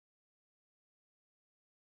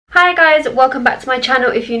Hi guys, welcome back to my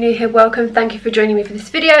channel. If you're new here, welcome. Thank you for joining me for this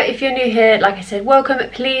video. If you're new here, like I said, welcome.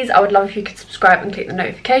 Please, I would love if you could subscribe and click the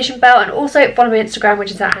notification bell, and also follow my Instagram,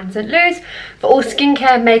 which is at @St.Louis, for all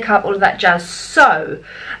skincare, makeup, all of that jazz. So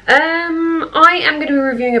I am going to be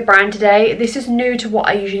reviewing a brand today. This is new to what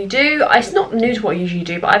I usually do. It's not new to what I usually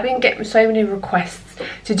do, but I've been getting so many requests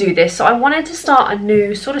to do this, so I wanted to start a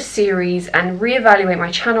new sort of series and reevaluate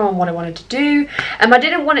my channel and what I wanted to do. I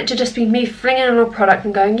didn't want it to just be me flinging on a product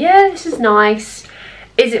and going, yeah, this is nice,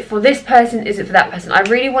 is it for this person, is it for that person? I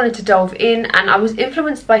really wanted to delve in, and I was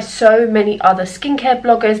influenced by so many other skincare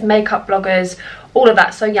bloggers, makeup bloggers, all of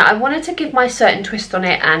that. So yeah, I wanted to give my certain twist on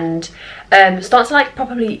it and start to like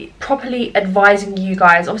properly advising you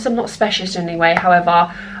guys. Obviously I'm not a specialist in any way,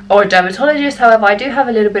 however, or a dermatologist, however I do have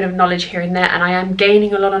a little bit of knowledge here and there, and I am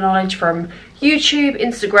gaining a lot of knowledge from YouTube,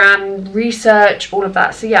 Instagram, research, all of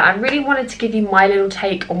that. So yeah, I really wanted to give you my little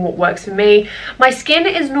take on what works for me. My skin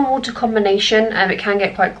is normal to combination, it can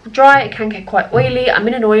get quite dry, it can get quite oily. I'm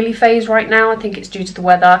in an oily phase right now. I think it's due to the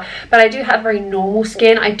weather, but I do have very normal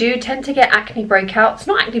skin. I do tend to get acne breakouts,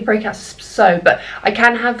 not acne breakouts but I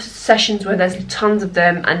can have sessions where there's tons of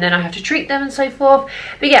them and then I have to treat them and so forth.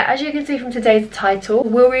 But yeah, as you can see from today's title,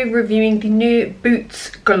 we'll be reviewing the new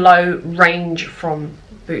Boots Glow range from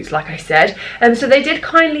Boots, like I said. So they did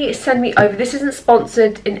kindly send me over. This isn't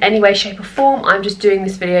sponsored in any way, shape or form. I'm just doing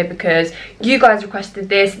this video because you guys requested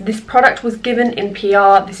this. This product was given in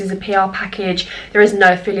PR. This is a PR package. There is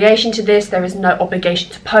no affiliation to this. There is no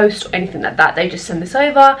obligation to post or anything like that. They just send this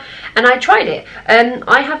over and I tried it.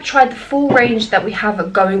 I have tried the full range that we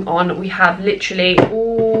have going on. We have literally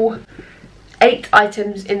all 8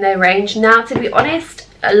 items in their range. Now, to be honest,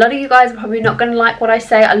 a lot of you guys are probably not going to like what I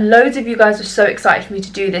say. Loads of you guys are so excited for me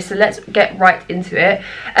to do this, so let's get right into it.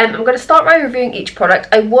 I'm going to start by reviewing each product.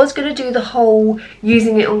 I was going to do the whole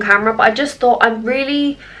using it on camera, but I just thought,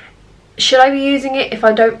 should I be using it if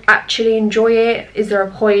I don't actually enjoy it? Is there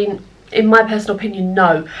a point? In my personal opinion,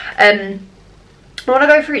 no. I want to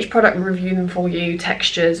go through each product and review them for you,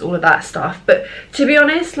 textures, all of that stuff. But to be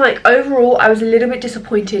honest, like overall, I was a little bit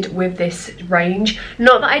disappointed with this range.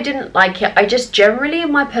 Not that I didn't like it, I just generally,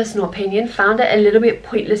 in my personal opinion, found it a little bit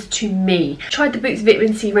pointless to me. I tried the Boots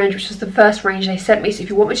Vitamin C range, which was the first range they sent me, so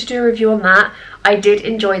if you want me to do a review on that, I did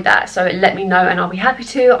enjoy that, so let me know and I'll be happy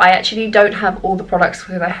to. I actually don't have all the products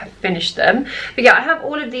because I have finished them. But yeah, I have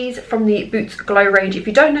all of these from the Boots Glow range. If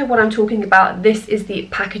you don't know what I'm talking about, this is the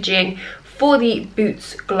packaging for the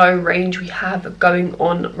Boots Glow range we have going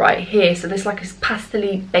on right here. So there's like a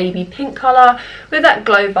pastel-y baby pink colour with that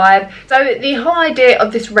glow vibe. So the whole idea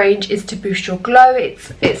of this range is to boost your glow.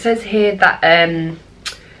 It says here that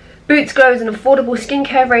Boots Glow is an affordable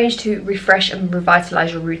skincare range to refresh and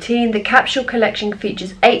revitalise your routine. The capsule collection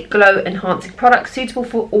features 8 glow-enhancing products suitable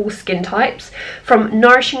for all skin types, from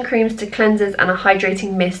nourishing creams to cleansers and a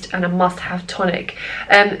hydrating mist and a must-have tonic.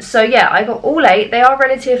 So yeah, I got all 8. They are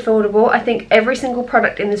relatively affordable. I think every single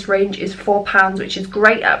product in this range is £4, which is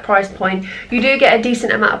great at price point. You do get a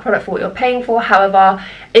decent amount of product for what you're paying for. However,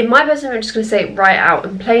 in my personal, I'm just going to say it right out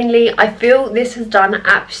and plainly, I feel this has done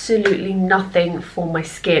absolutely nothing for my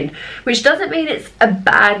skin. Which doesn't mean it's a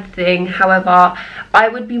bad thing. However, I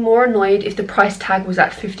would be more annoyed if the price tag was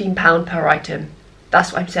at £15 per item.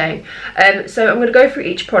 That's what I'm saying. So I'm going to go through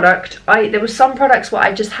each product. There were some products where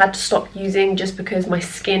I just had to stop using just because my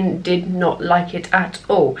skin did not like it at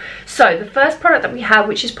all. So the first product that we have,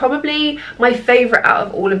 which is probably my favourite out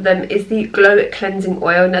of all of them, is the Glow Cleansing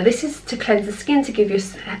Oil. Now this is to cleanse the skin, to give your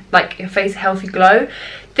face a healthy glow.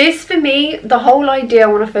 This, for me, the whole idea I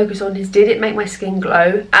want to focus on is, did it make my skin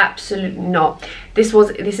glow? Absolutely not. This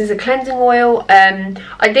is a cleansing oil.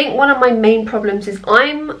 I think one of my main problems is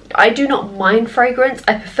I do not mind fragrance.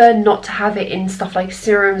 I prefer not to have it in stuff like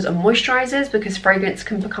serums and moisturizers, because fragrance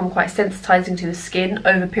can become quite sensitizing to the skin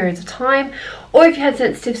over periods of time. Or if you had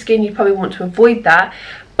sensitive skin, you probably want to avoid that.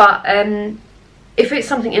 But if it's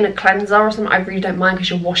something in a cleanser or something, I really don't mind because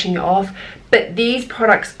you're washing it off. But these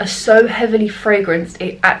products are so heavily fragranced,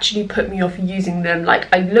 it actually put me off using them.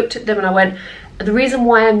 Like, I looked at them and I went, the reason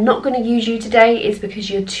why I'm not going to use you today is because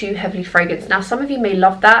you're too heavily fragranced. Now, some of you may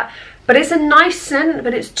love that, but it's a nice scent,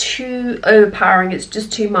 but it's too overpowering. It's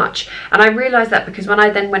just too much. And I realised that because when I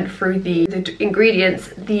then went through the ingredients,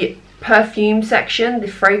 the perfume section, the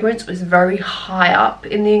fragrance was very high up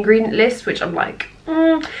in the ingredient list, which I'm like,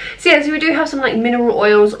 So yeah, so we do have some like mineral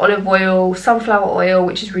oils, olive oil, sunflower oil,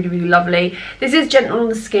 which is really, really lovely. This is gentle on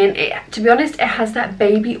the skin. To be honest, it has that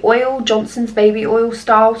baby oil, Johnson's baby oil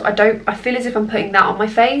style. So I feel as if I'm putting that on my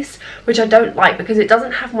face, which I don't like because it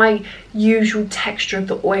doesn't have my usual texture of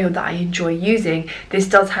the oil that I enjoy using. This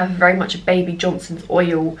does have very much a baby Johnson's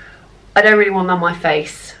oil. I don't really want that on my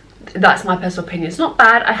face. that's my personal opinion. It's not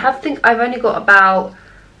bad. I think I've only got about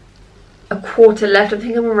a quarter left. I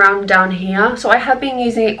think I'm around down here, so I have been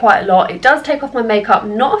using it quite a lot. It does take off my makeup,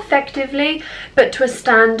 not effectively, but to a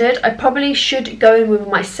standard. I probably should go in with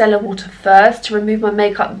my micellar water first to remove my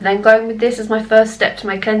makeup, then go in with this as my first step to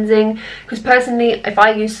my cleansing, because personally if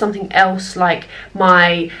I use something else like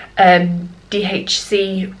my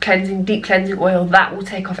DHC cleansing, deep cleansing oil, that will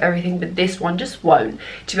take off everything, but this one just won't,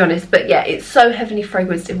 to be honest. But yeah, it's so heavily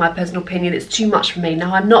fragranced in my personal opinion. It's too much for me.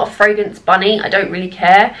 Now, I'm not a fragrance bunny. I don't really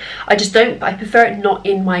care. I prefer it not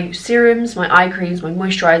in my serums, my eye creams, my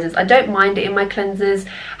moisturizers. I don't mind it in my cleansers.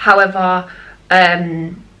 However,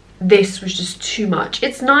 this was just too much.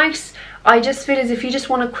 It's nice. I just feel as if you just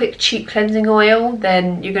want a quick cheap cleansing oil,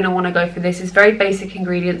 then you're going to want to go for this. It's very basic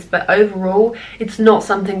ingredients, but overall it's not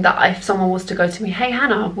something that if someone was to go to me, hey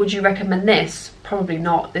Hannah, would you recommend this? Probably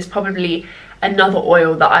not. There's probably another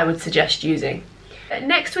oil that I would suggest using.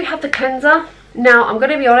 Next we have the cleanser. Now, I'm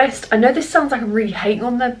going to be honest, I know this sounds like I'm really hating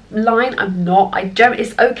on the line. I'm not.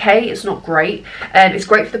 It's okay. It's not great. It's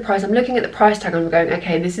great for the price. I'm looking at the price tag and I'm going,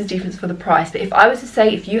 okay, this is decent for the price. But if I was to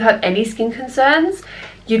say, if you have any skin concerns,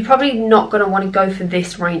 you're probably not going to want to go for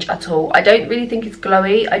this range at all. I don't really think it's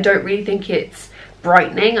glowy. I don't really think it's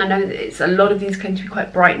brightening. I know that a lot of these claim to be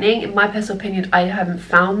quite brightening. In my personal opinion, I haven't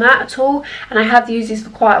found that at all, and I have used these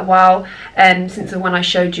for quite a while, since when I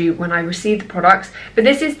showed you when I received the products. But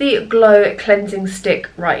this is the Glow Cleansing Stick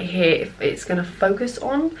right here, if it's going to focus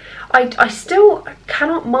on. I still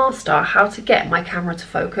cannot master how to get my camera to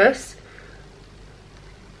focus.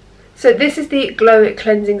 So this is the Glow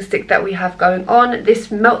Cleansing Stick that we have going on. This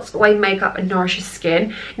melts away makeup and nourishes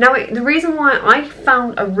skin. Now, the reason why I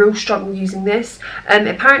found a real struggle using this,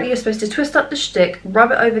 apparently you're supposed to twist up the stick, rub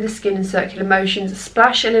it over the skin in circular motions,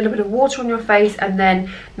 splash a little bit of water on your face, and then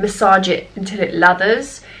massage it until it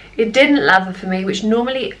lathers. It didn't lather for me, which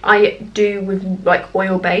normally I do with like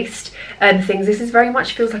oil-based things. This is very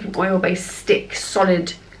much feels like an oil-based stick,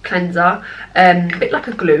 solid cleanser, a bit like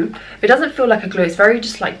a glue. It doesn't feel like a glue. It's very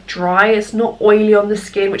just like dry. It's not oily on the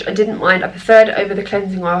skin, which I didn't mind. I preferred it over the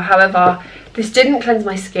cleansing oil. However, this didn't cleanse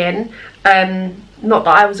my skin, not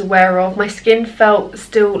that I was aware of. My skin felt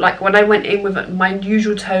still like when I went in with my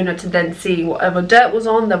usual toner to then see whatever dirt was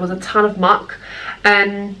on, there was a ton of muck.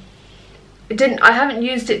 I haven't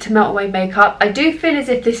used it to melt away makeup. I do feel as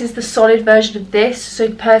if this is the solid version of this,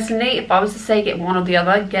 so personally if I was to say get one or the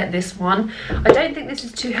other, get this one. I don't think this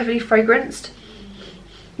is too heavily fragranced.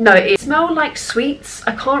 No, it smells like sweets.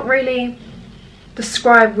 I can't really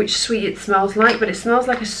describe which sweet it smells like, but it smells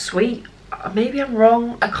like a sweet. Maybe I'm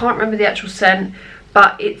wrong. I can't remember the actual scent,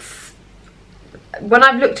 but it's, when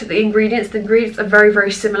I've looked at the ingredients are very,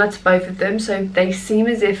 very similar to both of them, so they seem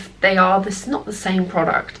as if they are not the same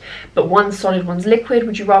product, but one's solid, one's liquid.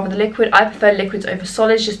 Would you rather the liquid? I prefer liquids over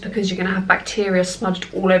solids just because you're going to have bacteria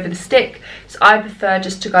smudged all over the stick, so I prefer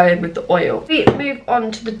just to go in with the oil. We move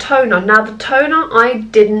on to the toner. Now, the toner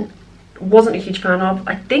wasn't a huge fan of.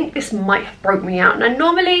 I think this might have broke me out. Now,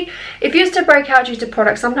 normally if you used to break out due to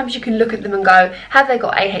products, sometimes you can look at them and go, have they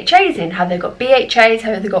got AHAs in? Have they got BHAs?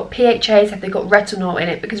 Have they got PHAs? Have they got retinol in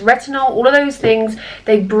it? Because retinol, all of those things,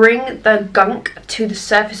 they bring the gunk to the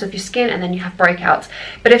surface of your skin and then you have breakouts.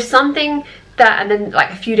 But if something and then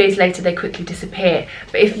like a few days later they quickly disappear.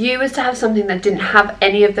 But if you was to have something that didn't have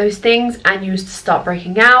any of those things and you was to start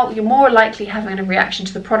breaking out, you're more likely having a reaction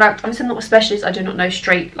to the product. Obviously I'm not a specialist, I do not know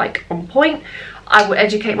straight like on point. I will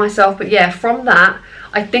educate myself, but yeah, from that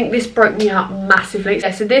I think this broke me out massively.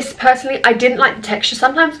 Yeah, so this personally, I didn't like the texture.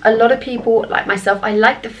 Sometimes a lot of people like myself, I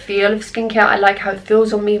like the feel of skincare. I like how it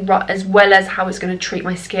feels on me as well as how it's going to treat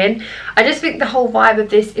my skin. I just think the whole vibe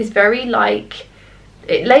of this is very like,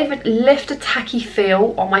 it left a tacky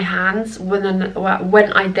feel on my hands when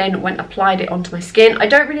I then applied it onto my skin. I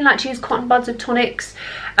don't really like to use cotton buds with tonics.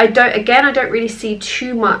 I don't really see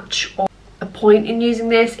too much of a point in using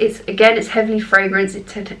this. It's heavily fragranced.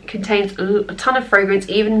 It contains a ton of fragrance,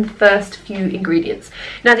 even in the first few ingredients.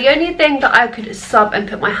 Now, the only thing that I could sub and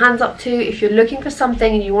put my hands up to, if you're looking for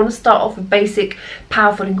something and you want to start off with basic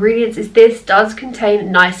powerful ingredients, is this does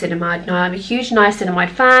contain niacinamide. Now, I'm a huge niacinamide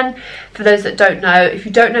fan. For those that don't know, if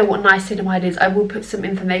you don't know what niacinamide is, I will put some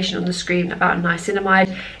information on the screen about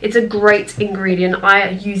niacinamide. It's a great ingredient. I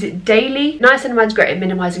use it daily. Niacinamide is great at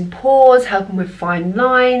minimizing pores, helping with fine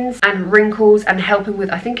lines and wrinkles. wrinkles and helping with,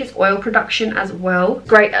 I think it's oil production as well.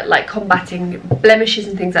 Great at like combating blemishes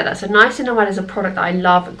and things like that. So niacinamide is a product that I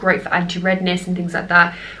love, great for anti-redness and things like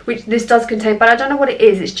that, which this does contain, but I don't know what it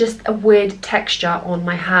is. It's just a weird texture on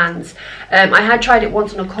my hands. I had tried it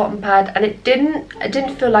once on a cotton pad and it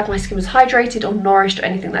didn't feel like my skin was hydrated or nourished or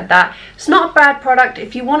anything like that. It's not a bad product.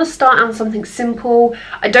 If you want to start out on something simple,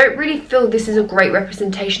 I don't really feel this is a great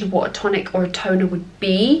representation of what a tonic or a toner would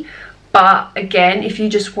be. But again, if you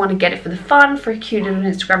just want to get it for the fun, for a cute little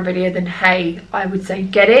Instagram video, then hey, I would say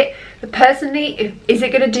get it. But personally, is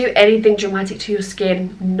it going to do anything dramatic to your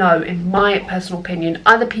skin? No, in my personal opinion.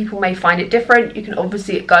 Other people may find it different. You can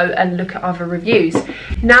obviously go and look at other reviews.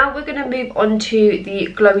 Now we're going to move on to the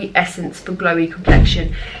Glowy Essence for glowy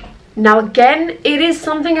complexion. Now again, it is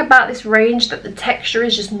something about this range that the texture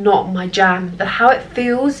is just not my jam. How it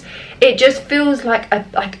feels, it just feels like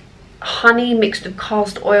honey mixed with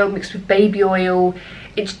castor oil mixed with baby oil.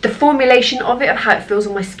 It's the formulation of it, of how it feels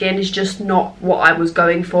on my skin, is just not what I was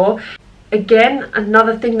going for. Again,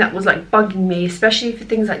 another thing that was like bugging me, especially for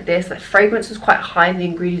things like this, like fragrance was quite high in the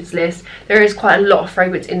ingredients list. There is quite a lot of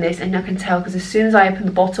fragrance in this, and I can tell because as soon as I open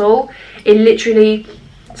the bottle, it literally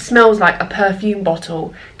smells like a perfume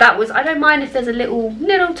bottle. That was, I don't mind if there's a little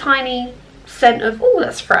tiny scent of, oh,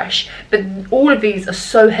 that's fresh, but all of these are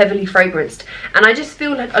so heavily fragranced, and I just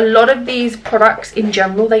feel like a lot of these products in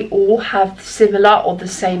general, they all have similar or the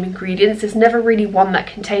same ingredients. There's never really one that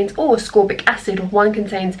contains ascorbic acid, or one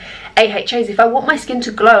contains AHAs. If I want my skin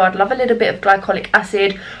to glow, I'd love a little bit of glycolic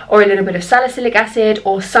acid or a little bit of salicylic acid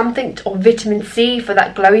or something, or vitamin C for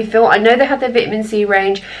that glowy feel. I know they have their vitamin C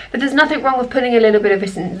range, but there's nothing wrong with putting a little bit of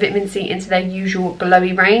vitamin C into their usual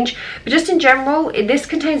glowy range. But just in general, this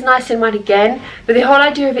contains niacinamide again, but the whole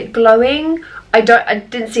idea of it glowing, I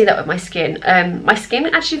didn't see that with my skin. My skin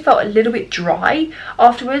actually felt a little bit dry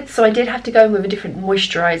afterwards, so I did have to go in with a different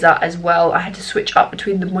moisturizer as well. I had to switch up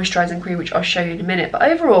between the moisturizing cream, which I'll show you in a minute. But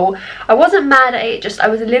overall, I wasn't mad at it, just I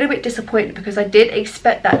was a little bit disappointed because I did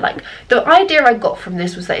expect that, like, the idea I got from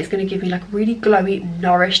this was that it's going to give me like really glowy,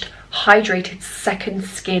 nourished, hydrated second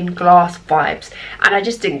skin glass vibes, and I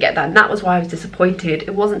just didn't get that, and that was why I was disappointed.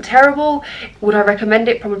 It wasn't terrible. Would I recommend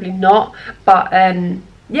it? Probably not, but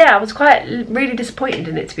yeah, I was really disappointed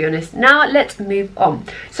in it, to be honest. Now let's move on.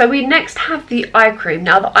 So we next have the eye cream.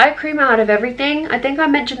 Now the eye cream, out of everything, I think I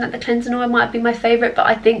mentioned that the cleansing oil might be my favorite, but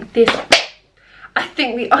I think the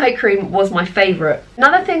eye cream was my favorite.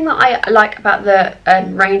 Another thing that I like about the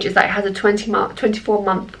range is that it has a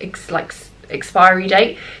 24-month expiry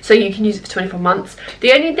date, so you can use it for 24 months.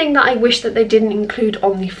 The only thing that I wish that they didn't include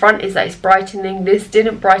on the front is that it's brightening. This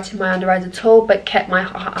didn't brighten my under eyes at all, but kept my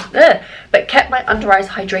under eyes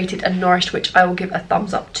hydrated and nourished, which I will give a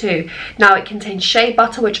thumbs up to. Now it contains shea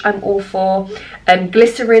butter, which I'm all for,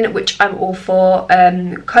 glycerin, which I'm all for,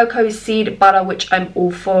 cocoa seed butter, which I'm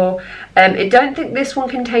all for. I don't think this one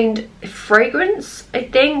contained fragrance, I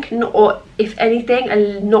think, or if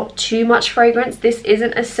anything, not too much fragrance. This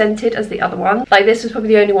isn't as scented as the other one. Like, this was probably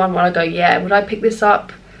the only one where I go, yeah, would I pick this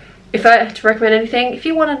up? If I had to recommend anything, if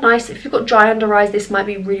you've got dry under eyes, this might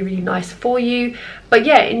be really nice for you. But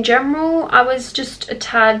yeah, in general, I was just a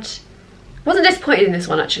tad, wasn't disappointed in this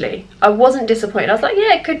one actually. I wasn't disappointed. I was like,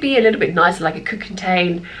 yeah, it could be a little bit nicer. Like, it could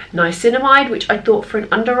contain niacinamide, which I thought for an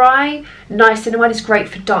under eye, niacinamide is great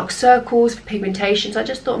for dark circles, for pigmentations. I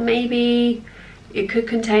just thought maybe it could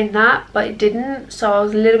contain that, but it didn't, so I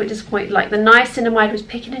was a little bit disappointed. Like, the niacinamide was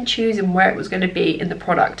picking and choosing where it was going to be in the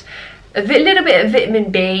product. A little bit of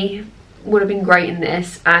vitamin B would have been great in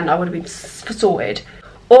this, and I would have been sorted.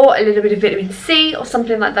 Or a little bit of vitamin C or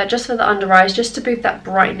something like that, just for the under eyes, just to boost that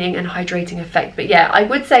brightening and hydrating effect. But yeah, I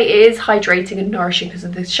would say it is hydrating and nourishing because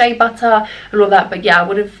of the shea butter and all that. But yeah, I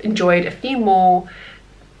would have enjoyed a few more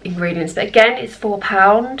ingredients. But again, it's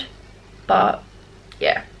 £4, but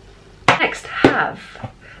yeah. Next have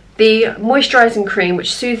the moisturizing cream,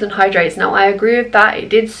 which soothes and hydrates. Now I agree with that, it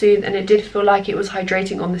did soothe and it did feel like it was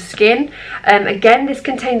hydrating on the skin. Again, this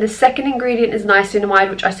contained, the second ingredient is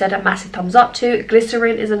niacinamide, which I said a massive thumbs up to.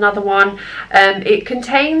 Glycerin is another one. It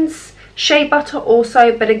contains shea butter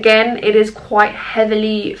also, but again, it is quite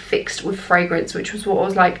heavily fixed with fragrance, which was what I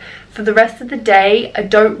was like, for the rest of the day, I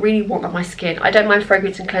don't really want on my skin. I don't mind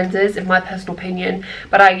fragrance and cleansers, in my personal opinion,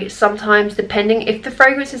 but I sometimes, depending, if the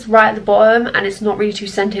fragrance is right at the bottom and it's not really too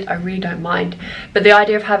scented, I really don't mind. But the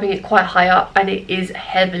idea of having it quite high up and it is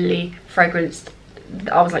heavily fragranced,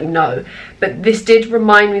 I was like, no. But this did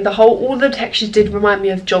remind me, all the textures did remind me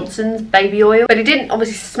of Johnson's baby oil, but it didn't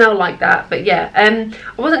obviously smell like that. But yeah, I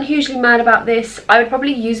wasn't hugely mad about this. I would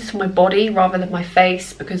probably use this on my body rather than my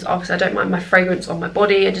face, because obviously I don't mind my fragrance on my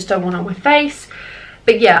body, I just don't want it on my face.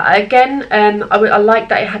 But yeah, again, I like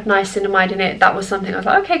that it had niacinamide in it. That was something I was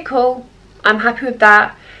like, okay, cool, I'm happy with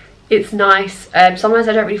that. It's nice. Sometimes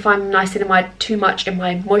I don't really find niacinamide too much in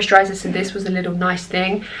my moisturiser, so this was a little nice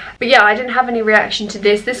thing. But yeah, I didn't have any reaction to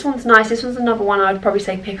this. This one's nice. This one's another one I'd probably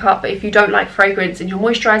say pick up, but if you don't like fragrance and your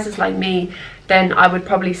moisturisers like me, then I would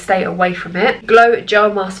probably stay away from it. Glow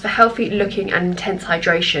Gel Mask for healthy looking and intense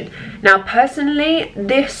hydration. Now personally,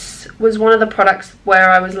 this was one of the products where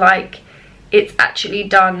I was like, it's actually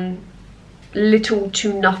done little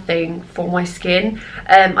to nothing for my skin.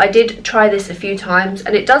 I did try this a few times,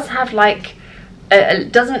 and it does have like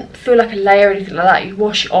it doesn't feel like a layer or anything like that. You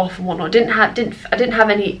wash it off and whatnot. I didn't have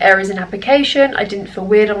any errors in application. I didn't feel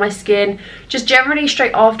weird on my skin. Just generally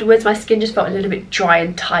straight afterwards, my skin just felt a little bit dry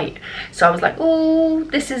and tight. So I was like, oh,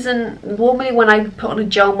 this isn't. Normally when I put on a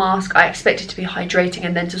gel mask, I expect it to be hydrating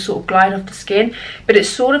and then to sort of glide off the skin, but it's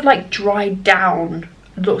sort of like dried down.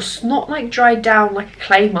 Looks not like dried down like a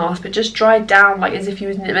clay mask, but just dried down like as if you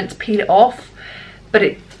was meant to peel it off. But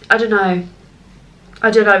I don't know,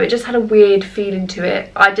 it just had a weird feeling to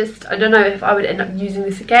it. I don't know if I would end up using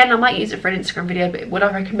this again. I might use it for an Instagram video, but would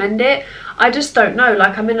I recommend it? I just don't know.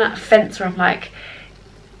 Like, I'm in that fence where I'm like,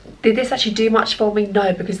 did this actually do much for me?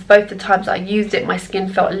 No, because both the times I used it, my skin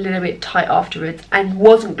felt a little bit tight afterwards and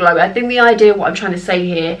wasn't glowy. I think the idea, what I'm trying to say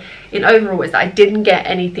here in overall, is that I didn't get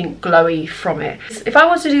anything glowy from it. If I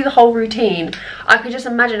was to do the whole routine, I could just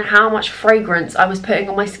imagine how much fragrance I was putting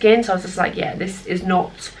on my skin. So I was just like, yeah, this is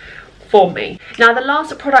not for me. Now the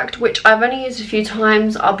last product, which I've only used a few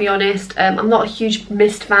times, I'll be honest, I'm not a huge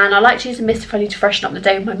mist fan. I like to use a mist if I need to freshen up the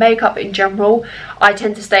day with my makeup. In general, I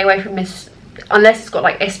tend to stay away from mist unless it's got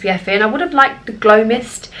like SPF in. I would have liked the glow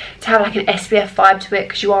mist to have like an SPF vibe to it,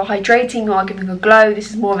 because you are hydrating, you are giving a glow. This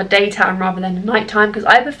is more of a daytime rather than a nighttime, because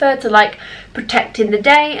I prefer to like protect in the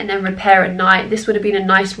day and then repair at night. This would have been a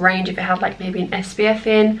nice range if it had like maybe an SPF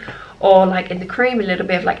in, or like in the cream a little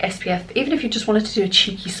bit of like SPF, even if you just wanted to do a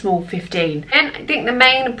cheeky small 15. And I think the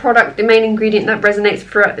main product, the main ingredient that resonates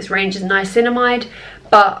throughout this range is niacinamide,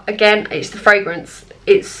 but again, it's the fragrance.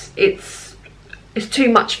 It's too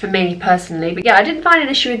much for me personally. But yeah, I didn't find an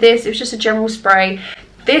issue with this. It was just a general spray.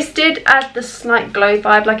 This did add the slight glow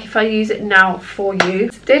vibe, like if I use it now for you,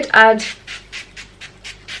 it did add,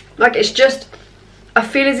 like, it's just, I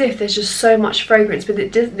feel as if there's just so much fragrance, but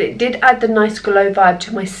it did add the nice glow vibe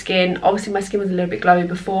to my skin. Obviously my skin was a little bit glowy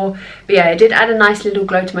before, but yeah, it did add a nice little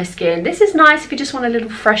glow to my skin. This is nice if you just want a little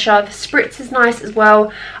fresher. The spritz is nice as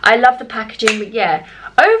well. I love the packaging, but yeah,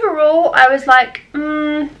 overall I was like,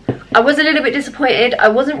 I was a little bit disappointed. I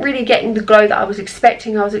wasn't really getting the glow that I was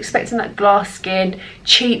expecting. I was expecting that glass skin,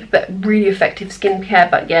 cheap but really effective skincare.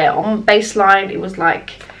 But yeah, on baseline, it was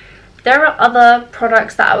like, there are other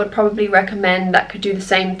products that I would probably recommend that could do the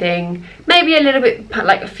same thing. Maybe a little bit,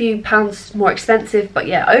 like a few pounds more expensive. But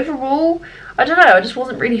yeah, overall, I don't know, I just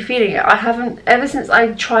wasn't really feeling it. I haven't, ever since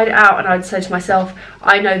I tried it out and I'd said to myself,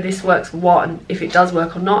 I know this works for what, and if it does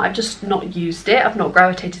work or not, I've just not used it. I've not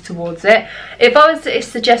gravitated towards it. If I was to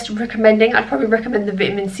suggest recommending, I'd probably recommend the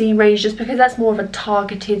vitamin C range, just because that's more of a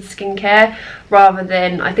targeted skincare rather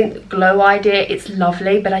than, I think, the glow idea. It's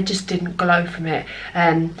lovely, but I just didn't glow from it.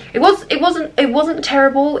 It wasn't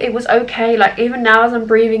terrible. It was okay. Like, even now as I'm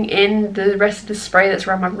breathing in the rest of the spray that's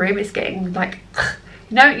around my room, it's getting like,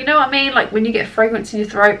 you know what I mean? Like when you get fragrance in your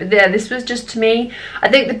throat. But yeah, this was just, to me, I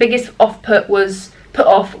think the biggest put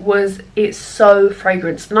off was it's so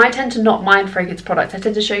fragranced, and I tend to not mind fragrance products. I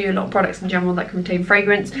tend to show you a lot of products in general that contain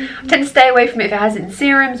fragrance. I tend to stay away from it if it has it in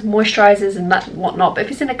serums, moisturizers and that whatnot, but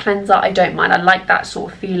if it's in a cleanser, I don't mind. I like that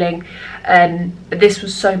sort of feeling. But this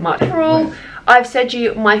was so much. Overall, I've said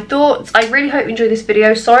you my thoughts. I really hope you enjoyed this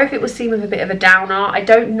video. Sorry if it was seen with a bit of a downer. I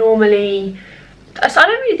don't really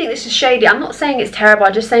think this is shady. I'm not saying it's terrible.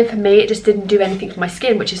 I'm just saying for me, it just didn't do anything for my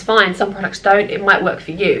skin, which is fine. Some products don't. It might work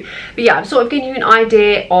for you. But yeah, I'm sort of giving you an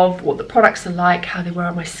idea of what the products are like, how they were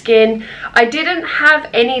on my skin. I didn't have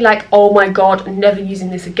any like, oh my god, I'm never using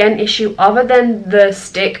this again issue, other than the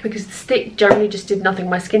stick, because the stick generally just did nothing.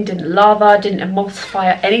 My skin didn't lava, didn't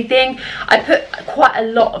emulsify or anything. I put quite a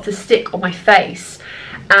lot of the stick on my face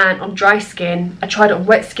and on dry skin. I tried it on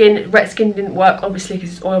wet skin. Wet skin didn't work, obviously,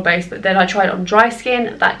 because it's oil based, but then I tried it on dry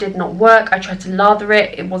skin. That did not work. I tried to lather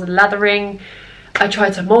it. It wasn't lathering. I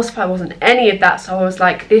tried to emulsify. It wasn't any of that. So I was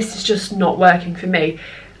like, this is just not working for me.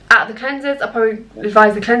 Out of the cleansers, I probably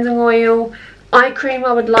advise the cleansing oil. Eye cream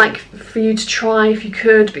I would like for you to try if you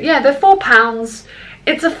could. But yeah, they're £4.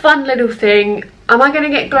 It's a fun little thing. Am I going to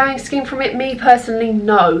get glowing skin from it? Me personally,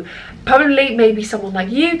 no. Probably maybe someone like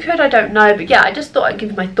you could, I don't know, but yeah, I just thought I'd give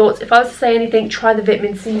you my thoughts. If I was to say anything, try the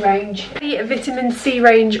vitamin C range. The vitamin C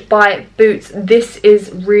range by Boots, this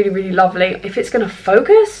is really lovely. If it's gonna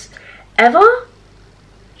focus ever,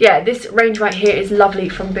 yeah, this range right here is lovely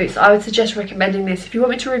from Boots. I would suggest recommending this. If you want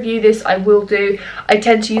me to review this, I will do. I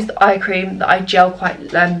tend to use the eye cream, the eye gel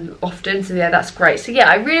quite often, so yeah, that's great. So yeah,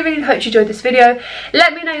 I really hope you enjoyed this video.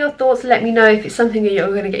 Let me know your thoughts. Let me know if it's something that you're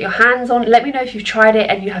going to get your hands on. Let me know if you've tried it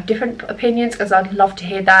and you have different opinions, because I'd love to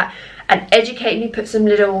hear that. And educate me, put some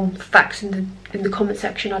little facts in the comment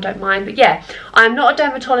section, I don't mind. But yeah, I'm not a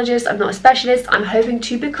dermatologist, I'm not a specialist. I'm hoping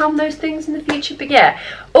to become those things in the future. But yeah,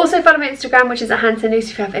 also follow my Instagram, which is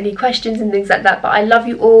 @HandsandLoose, if you have any questions and things like that. But I love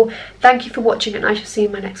you all. Thank you for watching, and I shall see you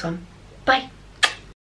in my next one. Bye.